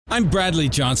I'm Bradley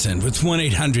Johnson with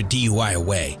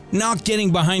 1-800-DUI-AWAY. Not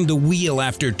getting behind the wheel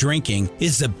after drinking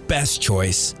is the best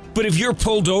choice. But if you're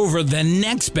pulled over, the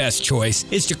next best choice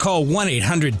is to call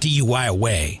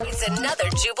 1-800-DUI-AWAY. It's another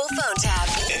Jubal phone tab.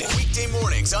 Weekday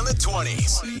mornings on the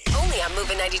 20s. Only on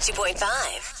Moving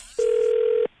 92.5.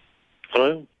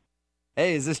 Hello?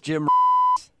 Hey, is this Jim?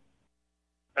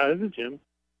 This is Jim.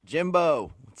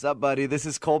 Jimbo, what's up, buddy? This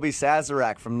is Colby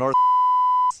Sazerac from North,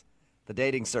 the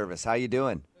dating service. How you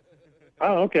doing?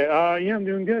 Oh, okay. Yeah, I'm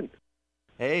doing good.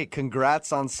 Hey,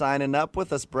 congrats on signing up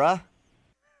with us, bruh.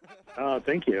 Oh,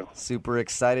 thank you. Super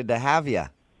excited to have you.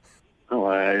 Oh,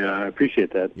 I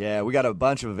appreciate that. Yeah, we got a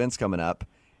bunch of events coming up,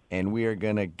 and we are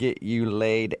going to get you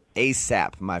laid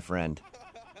ASAP, my friend.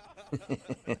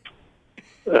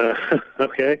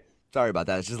 Okay. Sorry about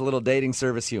that. It's just a little dating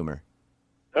service humor.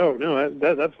 Oh, no,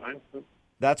 that's fine.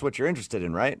 That's what you're interested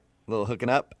in, right? A little hooking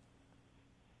up?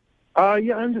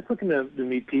 Yeah, I'm just looking to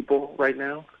meet people right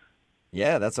now.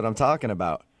 Yeah, that's what I'm talking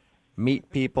about. Meet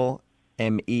people,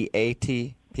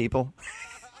 MEAT people.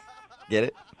 Get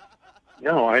it?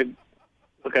 No, I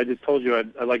just told you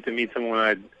I'd like to meet someone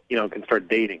I can start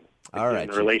dating. All right.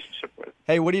 In a relationship with.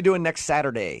 Hey, what are you doing next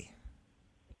Saturday?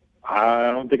 I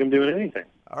don't think I'm doing anything.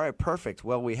 All right, perfect.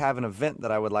 Well, we have an event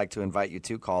that I would like to invite you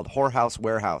to called Whorehouse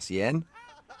Warehouse. You in?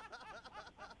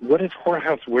 What is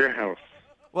Whorehouse Warehouse?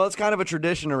 Well, it's kind of a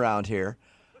tradition around here.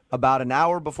 About an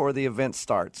hour before the event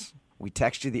starts, we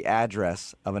text you the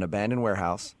address of an abandoned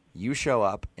warehouse. You show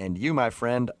up, and you, my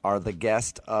friend, are the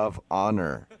guest of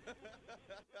honor.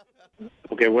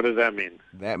 Okay, what does that mean?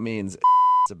 That means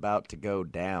it's about to go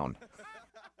down.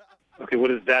 Okay, what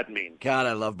does that mean? God,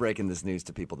 I love breaking this news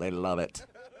to people. They love it.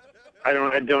 I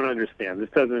don't understand.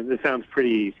 This sounds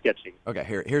pretty sketchy. Okay,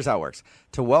 here's how it works.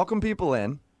 To welcome people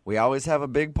in, we always have a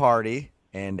big party,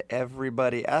 and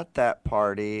everybody at that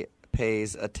party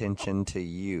pays attention to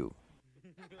you.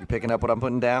 You picking up what I'm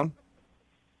putting down?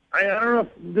 I don't know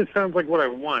if this sounds like what I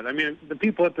want. I mean, the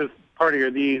people at this party,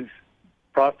 are these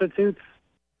prostitutes?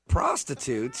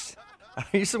 Prostitutes? Are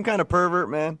you some kind of pervert,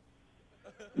 man?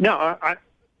 No,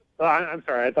 I'm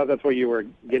sorry. I thought that's what you were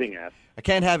getting at. I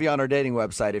can't have you on our dating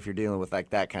website if you're dealing with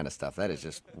like that kind of stuff. That is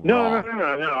just No.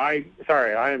 wrong.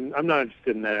 Sorry. I'm not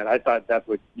interested in that. I thought that's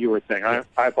what you were saying.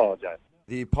 I apologize.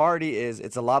 The party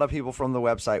it's a lot of people from the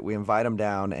website. We invite them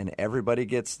down, and everybody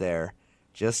gets there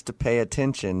just to pay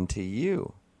attention to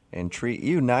you and treat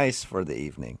you nice for the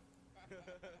evening.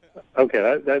 Okay,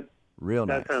 that Real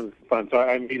nice. That sounds fun. So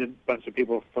I meet a bunch of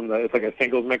people it's like a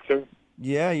singles mixer.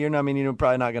 Yeah, you're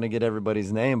probably not going to get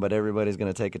everybody's name, but everybody's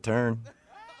going to take a turn.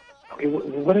 Okay,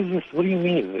 what is this? What do you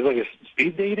mean? Is it like a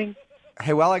speed dating?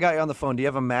 Hey, while I got you on the phone, do you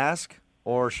have a mask,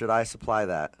 or should I supply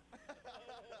that?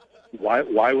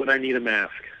 Why would I need a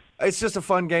mask? It's just a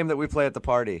fun game that we play at the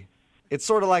party. It's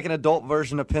sort of like an adult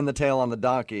version of Pin the Tail on the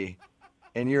Donkey,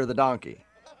 and you're the donkey.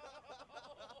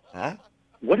 Huh?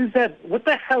 What is that? What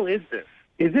the hell is this?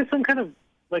 Is this some kind of,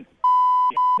 like,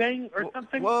 thing or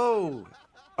something? Whoa.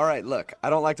 All right, look, I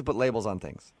don't like to put labels on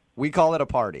things. We call it a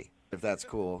party, if that's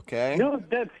cool, okay? No,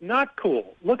 that's not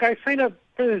cool. Look, I signed up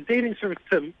for this dating service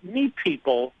to meet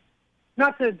people,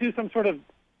 not to do some sort of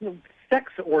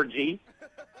sex orgy.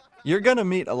 You're going to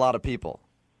meet a lot of people.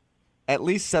 At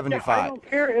least 75. Yeah, I don't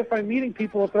care if I'm meeting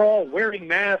people if they're all wearing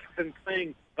masks and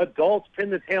playing adults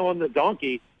Pin the Tail on the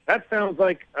Donkey. That sounds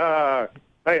like,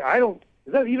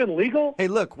 is that even legal? Hey,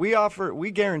 look,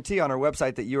 we guarantee on our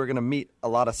website that you are going to meet a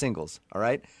lot of singles, all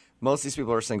right? Most of these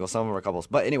people are single. Some of them are couples.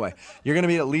 But anyway, you're going to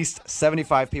meet at least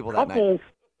 75 people that Couples? night.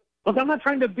 Look, I'm not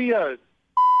trying to be a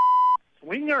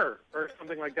swinger or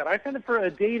something like that. I signed up for a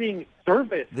dating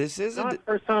service. This is not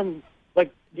for some,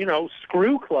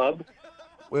 screw club.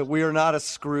 We are not a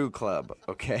screw club,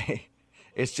 okay?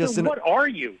 It's just So what are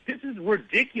you? This is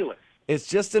ridiculous. It's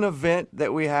just an event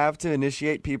that we have to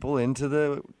initiate people into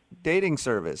the dating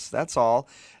service. That's all.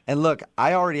 And look,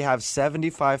 I already have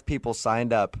 75 people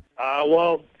signed up.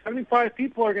 75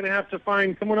 people are going to have to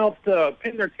find someone else to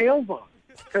pin their tails on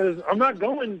because I'm not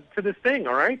going to this thing,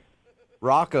 all right?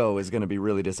 Rocco is going to be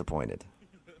really disappointed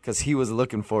because he was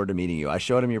looking forward to meeting you. I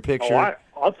showed him your picture.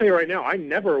 I'll tell you right now, I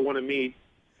never want to meet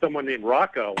someone named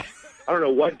Rocco. I don't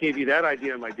know what gave you that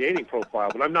idea in my dating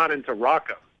profile, but I'm not into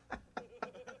Rocco.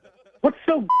 What's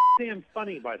so damn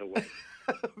funny, by the way?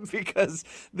 Because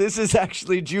this is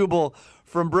actually Jubal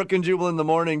from Brook and Jubal in the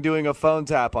Morning doing a phone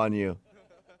tap on you.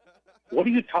 What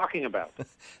are you talking about?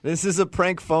 This is a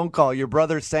prank phone call. Your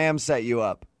brother Sam set you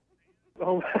up.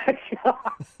 Oh, my God.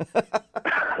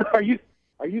 Are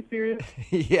you serious?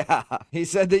 Yeah. He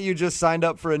said that you just signed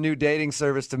up for a new dating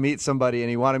service to meet somebody, and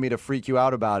he wanted me to freak you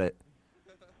out about it.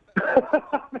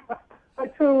 I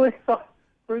totally thought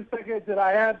for a second that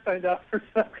I had signed up for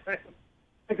some kind of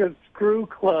like a screw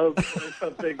club or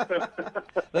something.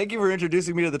 Thank you for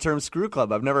introducing me to the term screw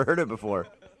club. I've never heard it before.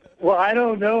 Well, I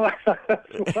don't know.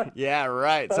 Yeah,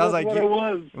 right. That Sounds was like what you. it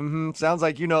was. Mm-hmm. Sounds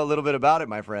like you know a little bit about it,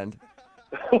 my friend.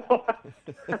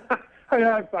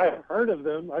 I've heard of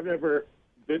them. I've never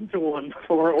been to one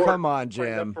before. Or Come on, signed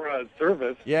up Jim. for a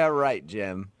service. Yeah, right,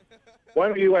 Jim. Why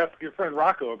don't you ask your friend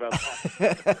Rocco about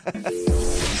that?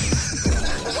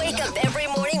 Wake up every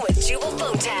morning with Jubal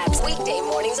phone tabs. Weekday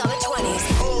mornings on the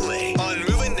 20s. Only on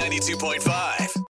Moving 92.5.